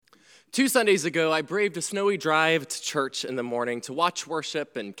2 Sundays ago, I braved a snowy drive to church in the morning to watch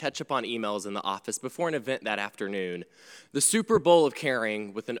worship and catch up on emails in the office before an event that afternoon. The Super Bowl of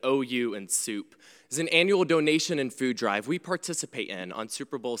Caring with an OU and soup is an annual donation and food drive we participate in on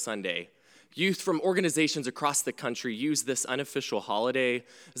Super Bowl Sunday. Youth from organizations across the country use this unofficial holiday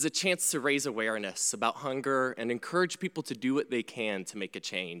as a chance to raise awareness about hunger and encourage people to do what they can to make a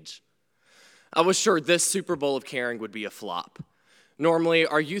change. I was sure this Super Bowl of Caring would be a flop. Normally,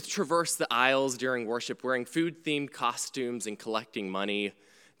 our youth traverse the aisles during worship wearing food-themed costumes and collecting money.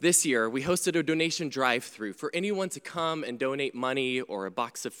 This year, we hosted a donation drive-through for anyone to come and donate money or a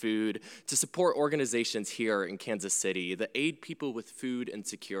box of food to support organizations here in Kansas City that aid people with food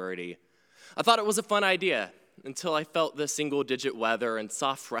insecurity. I thought it was a fun idea until I felt the single-digit weather and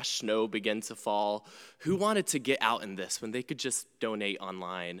saw fresh snow begin to fall. Who wanted to get out in this when they could just donate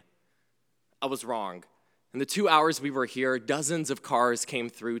online? I was wrong. In the 2 hours we were here, dozens of cars came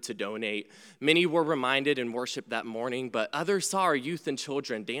through to donate. Many were reminded in worship that morning, but others saw our youth and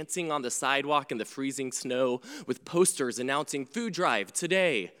children dancing on the sidewalk in the freezing snow with posters announcing food drive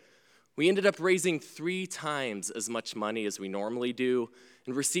today. We ended up raising 3 times as much money as we normally do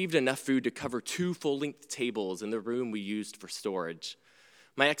and received enough food to cover 2 full-length tables in the room we used for storage.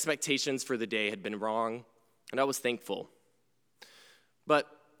 My expectations for the day had been wrong, and I was thankful. But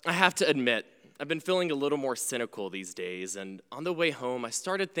I have to admit, I've been feeling a little more cynical these days, and on the way home, I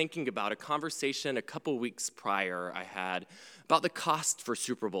started thinking about a conversation a couple weeks prior I had about the cost for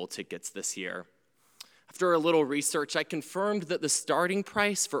Super Bowl tickets this year. After a little research, I confirmed that the starting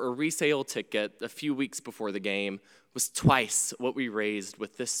price for a resale ticket a few weeks before the game was twice what we raised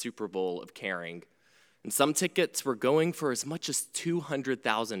with this Super Bowl of Caring. And some tickets were going for as much as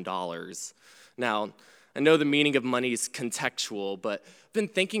 $200,000. Now, I know the meaning of money is contextual, but I've been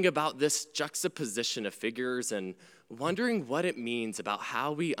thinking about this juxtaposition of figures and wondering what it means about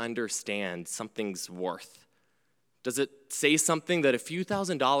how we understand something's worth. Does it say something that a few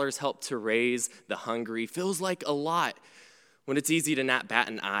 $1,000s helped to raise the hungry feels like a lot when it's easy to not bat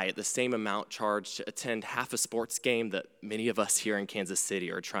an eye at the same amount charged to attend half a sports game that many of us here in Kansas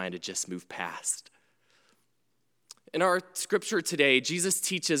City are trying to just move past? In our scripture today, Jesus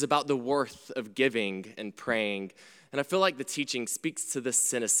teaches about the worth of giving and praying, and I feel like the teaching speaks to this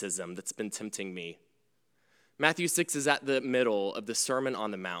cynicism that's been tempting me. Matthew 6 is at the middle of the Sermon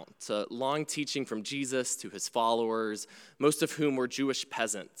on the Mount, a long teaching from Jesus to his followers, most of whom were Jewish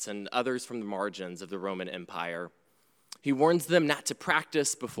peasants and others from the margins of the Roman Empire. He warns them not to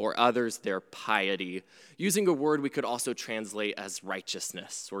practice before others their piety, using a word we could also translate as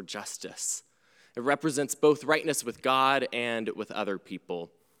righteousness or justice. It represents both rightness with God and with other people.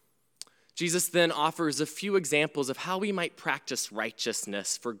 Jesus then offers a few examples of how we might practice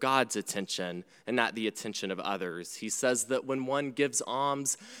righteousness for God's attention and not the attention of others. He says that when one gives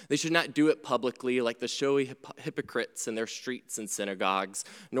alms, they should not do it publicly like the showy hypocrites in their streets and synagogues,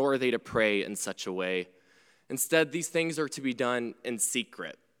 nor are they to pray in such a way. Instead, these things are to be done in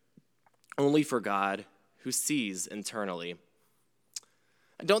secret, only for God who sees internally.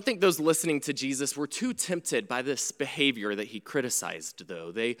 I don't think those listening to Jesus were too tempted by this behavior that he criticized,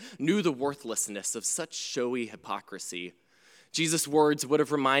 though. They knew the worthlessness of such showy hypocrisy. Jesus' words would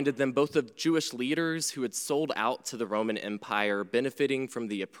have reminded them both of Jewish leaders who had sold out to the Roman Empire, benefiting from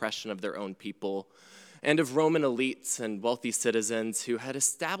the oppression of their own people, and of Roman elites and wealthy citizens who had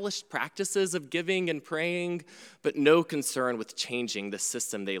established practices of giving and praying, but no concern with changing the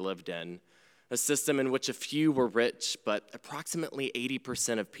system they lived in. A system in which a few were rich, but approximately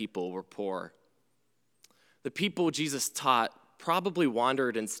 80% of people were poor. The people Jesus taught probably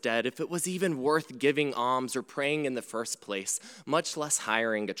wondered instead if it was even worth giving alms or praying in the first place, much less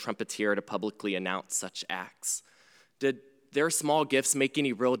hiring a trumpeter to publicly announce such acts. Did their small gifts make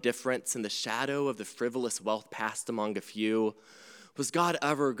any real difference in the shadow of the frivolous wealth passed among a few? Was God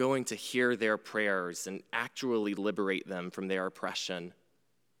ever going to hear their prayers and actually liberate them from their oppression?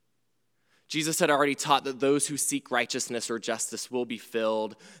 Jesus had already taught that those who seek righteousness or justice will be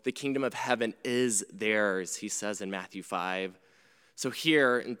filled. The kingdom of heaven is theirs, he says in Matthew 5. So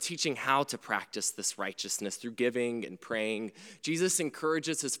here, in teaching how to practice this righteousness through giving and praying, Jesus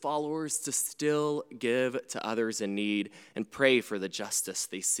encourages his followers to still give to others in need and pray for the justice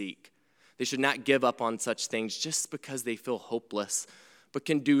they seek. They should not give up on such things just because they feel hopeless, but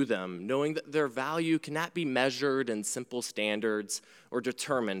can do them, knowing that their value cannot be measured in simple standards or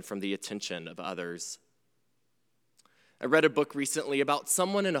determined from the attention of others. I read a book recently about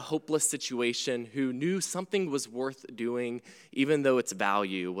someone in a hopeless situation who knew something was worth doing, even though its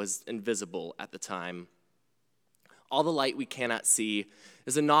value was invisible at the time. All the Light We Cannot See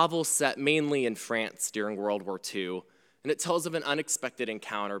is a novel set mainly in France during World War II. and it tells of an unexpected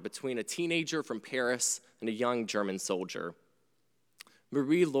encounter between a teenager from Paris and a young German soldier.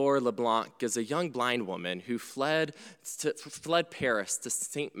 Marie-Laure Leblanc is a young blind woman who fled Paris to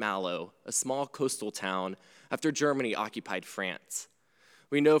Saint-Malo, a small coastal town, after Germany occupied France.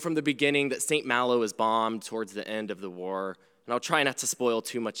 We know from the beginning that Saint-Malo is bombed towards the end of the war, and I'll try not to spoil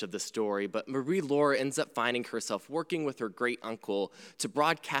too much of the story, but Marie-Laure ends up finding herself working with her great-uncle to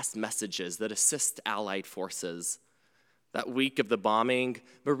broadcast messages that assist Allied forces. That week of the bombing,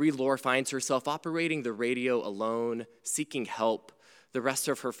 Marie-Laure finds herself operating the radio alone, seeking help, the rest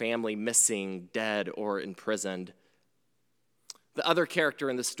of her family missing, dead, or imprisoned. The other character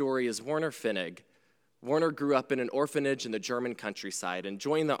in the story is Werner Finnig. Werner grew up in an orphanage in the German countryside and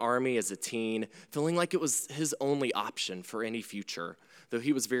joined the army as a teen, feeling like it was his only option for any future, though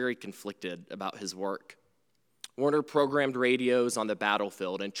he was very conflicted about his work. Werner programmed radios on the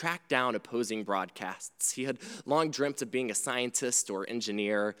battlefield and tracked down opposing broadcasts. He had long dreamt of being a scientist or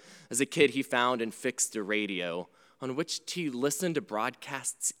engineer. As a kid, he found and fixed a radio on which he listened to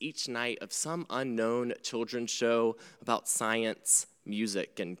broadcasts each night of some unknown children's show about science,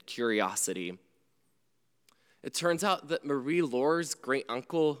 music, and curiosity. It turns out that Marie-Laure's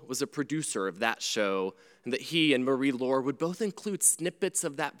great-uncle was a producer of that show, and that he and Marie-Laure would both include snippets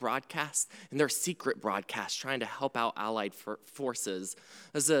of that broadcast in their secret broadcast, trying to help out Allied forces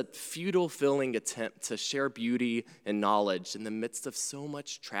as a futile-feeling attempt to share beauty and knowledge in the midst of so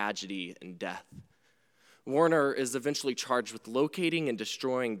much tragedy and death. Werner is eventually charged with locating and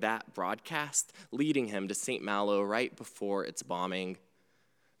destroying that broadcast, leading him to Saint-Malo right before its bombing.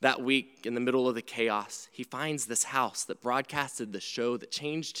 That week, in the middle of the chaos, he finds this house that broadcasted the show that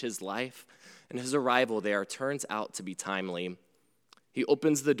changed his life, and his arrival there turns out to be timely. He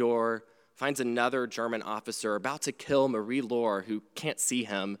opens the door, finds another German officer about to kill Marie-Laure, who can't see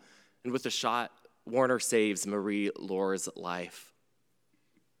him, and with a shot, Werner saves Marie-Laure's life.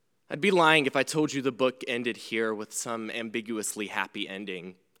 I'd be lying if I told you the book ended here with some ambiguously happy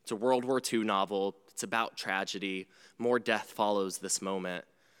ending. It's a World War II novel. It's about tragedy. More death follows this moment.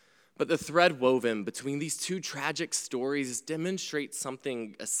 But the thread woven between these two tragic stories demonstrates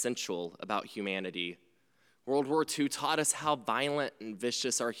something essential about humanity. World War II taught us how violent and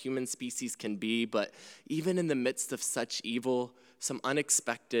vicious our human species can be, but even in the midst of such evil, some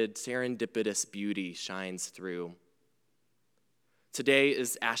unexpected, serendipitous beauty shines through. Today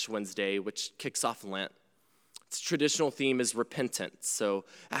is Ash Wednesday, which kicks off Lent. Its traditional theme is repentance, so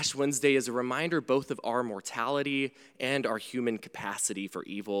Ash Wednesday is a reminder both of our mortality and our human capacity for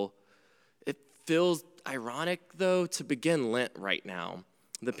evil. It feels ironic, though, to begin Lent right now.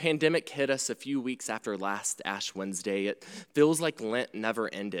 The pandemic hit us a few weeks after last Ash Wednesday. It feels like Lent never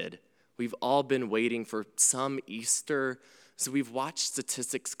ended. We've all been waiting for some Easter, so we've watched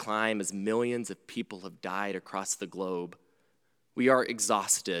statistics climb as millions of people have died across the globe. We are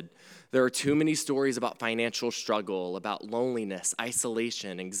exhausted. There are too many stories about financial struggle, about loneliness,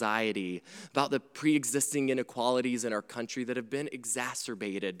 isolation, anxiety, about the pre-existing inequalities in our country that have been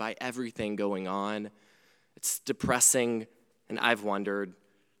exacerbated by everything going on. It's depressing, and I've wondered,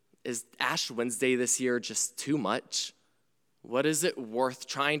 is Ash Wednesday this year just too much? What is it worth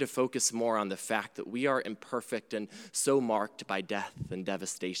trying to focus more on the fact that we are imperfect and so marked by death and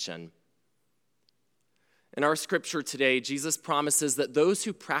devastation? In our scripture today, Jesus promises that those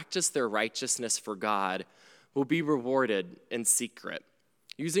who practice their righteousness for God will be rewarded in secret,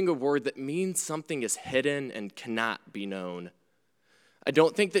 using a word that means something is hidden and cannot be known. I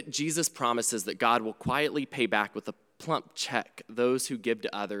don't think that Jesus promises that God will quietly pay back with a plump check those who give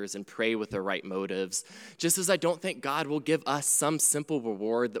to others and pray with the right motives, just as I don't think God will give us some simple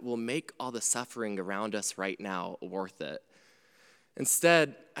reward that will make all the suffering around us right now worth it.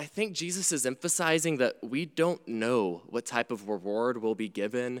 Instead, I think Jesus is emphasizing that we don't know what type of reward will be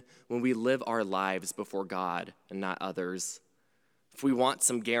given when we live our lives before God and not others. If we want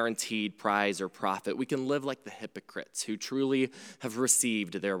some guaranteed prize or profit, we can live like the hypocrites who truly have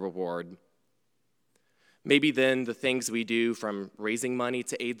received their reward. Maybe then the things we do, from raising money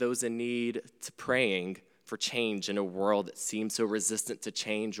to aid those in need, to praying for change in a world that seems so resistant to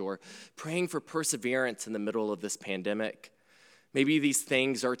change, or praying for perseverance in the middle of this pandemic, maybe these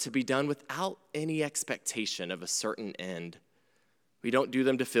things are to be done without any expectation of a certain end. We don't do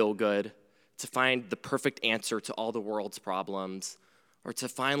them to feel good, to find the perfect answer to all the world's problems, or to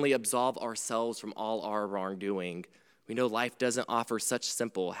finally absolve ourselves from all our wrongdoing. We know life doesn't offer such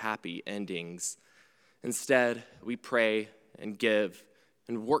simple, happy endings. Instead, we pray and give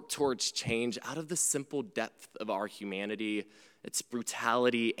and work towards change out of the simple depth of our humanity, its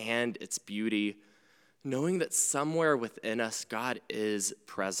brutality and its beauty, knowing that somewhere within us, God is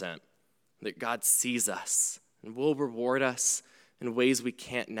present, that God sees us, and will reward us in ways we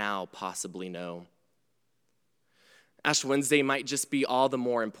can't now possibly know. Ash Wednesday might just be all the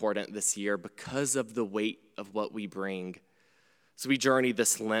more important this year because of the weight of what we bring. So we journey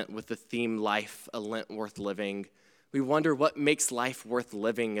this Lent with the theme Life, a Lent Worth Living. We wonder what makes life worth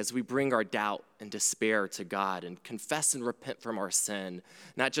living as we bring our doubt and despair to God and confess and repent from our sin,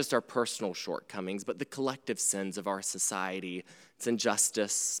 not just our personal shortcomings, but the collective sins of our society, its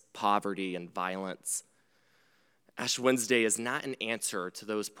injustice, poverty, and violence. Ash Wednesday is not an answer to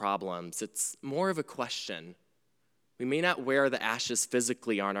those problems. It's more of a question. We may not wear the ashes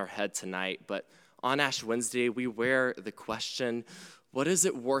physically on our head tonight, but on Ash Wednesday, we wear the question, what is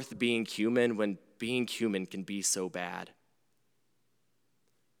it worth being human when being human can be so bad?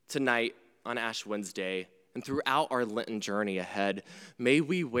 Tonight, on Ash Wednesday, and throughout our Lenten journey ahead, may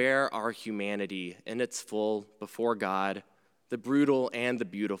we wear our humanity in its full before God, the brutal and the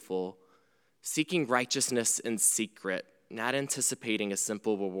beautiful, seeking righteousness in secret, not anticipating a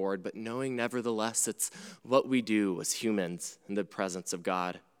simple reward, but knowing nevertheless it's what we do as humans in the presence of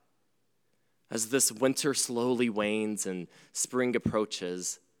God. As this winter slowly wanes and spring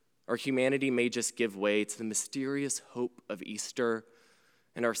approaches, our humanity may just give way to the mysterious hope of Easter,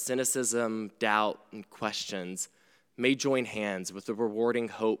 and our cynicism, doubt, and questions may join hands with the rewarding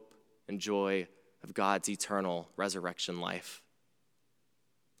hope and joy of God's eternal resurrection life.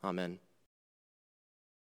 Amen.